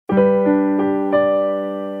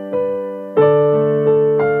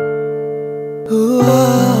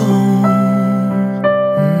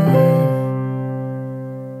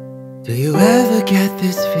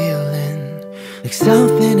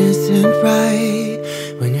something isn't right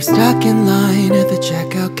when you're stuck in line at the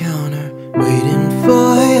checkout counter, waiting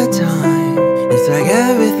for your time. It's like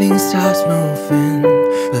everything stops moving.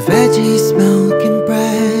 The veggies, milk and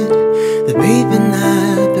bread, the beeping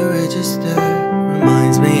at the register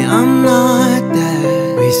reminds me I'm not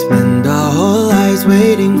dead. We spend our whole lives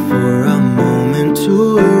waiting for a moment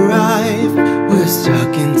to arrive. We're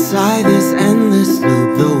stuck inside this endless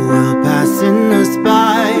loop, the world passing us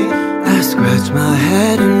by. I scratch my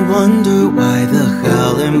head and wonder why the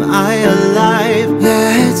hell am I alive?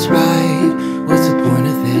 That's right, what's the point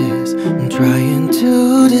of this? I'm trying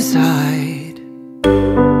to decide.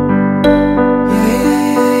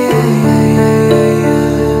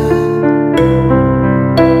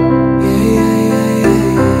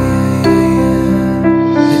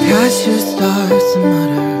 Starts to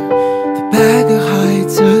mutter, the bagger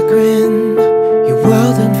hides a grin. Your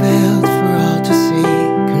world unveiled for all to see,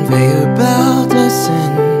 conveyor belt a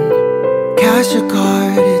sin. Cash or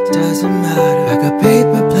card, it doesn't matter. I got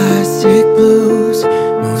paper, plastic, blues.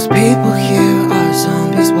 Most people here are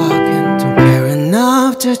zombies walking, don't care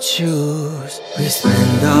enough to choose. We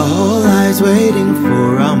spend our whole lives waiting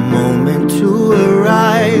for a moment to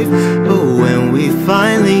arrive, but when we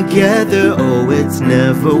finally get there, oh, it's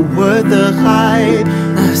never worth the hype.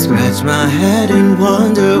 I scratch my head and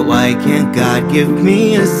wonder, why can't God give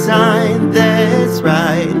me a sign? That's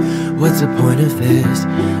right, what's the point of this?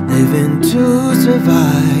 Living to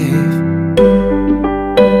survive.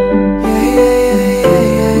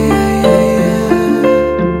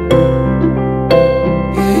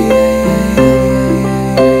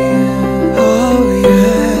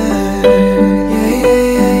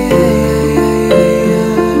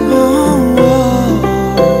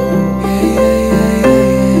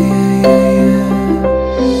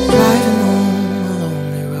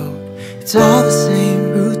 It's all the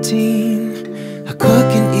same routine. I cook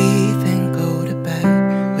and eat, then go to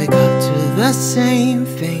bed, wake up to the same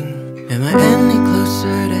thing. Am I any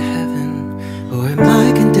closer to heaven, or am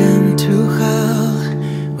I condemned to hell?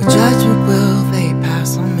 What judgment will they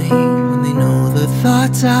pass on me when they know the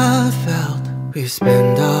thoughts I've felt? We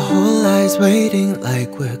spend our whole lives waiting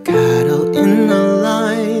like we're cattle in a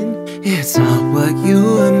line. It's not what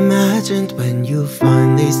you imagined when you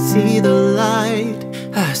finally see the light.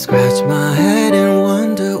 I scratch my head and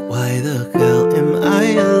wonder, why the hell am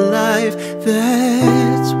I alive then?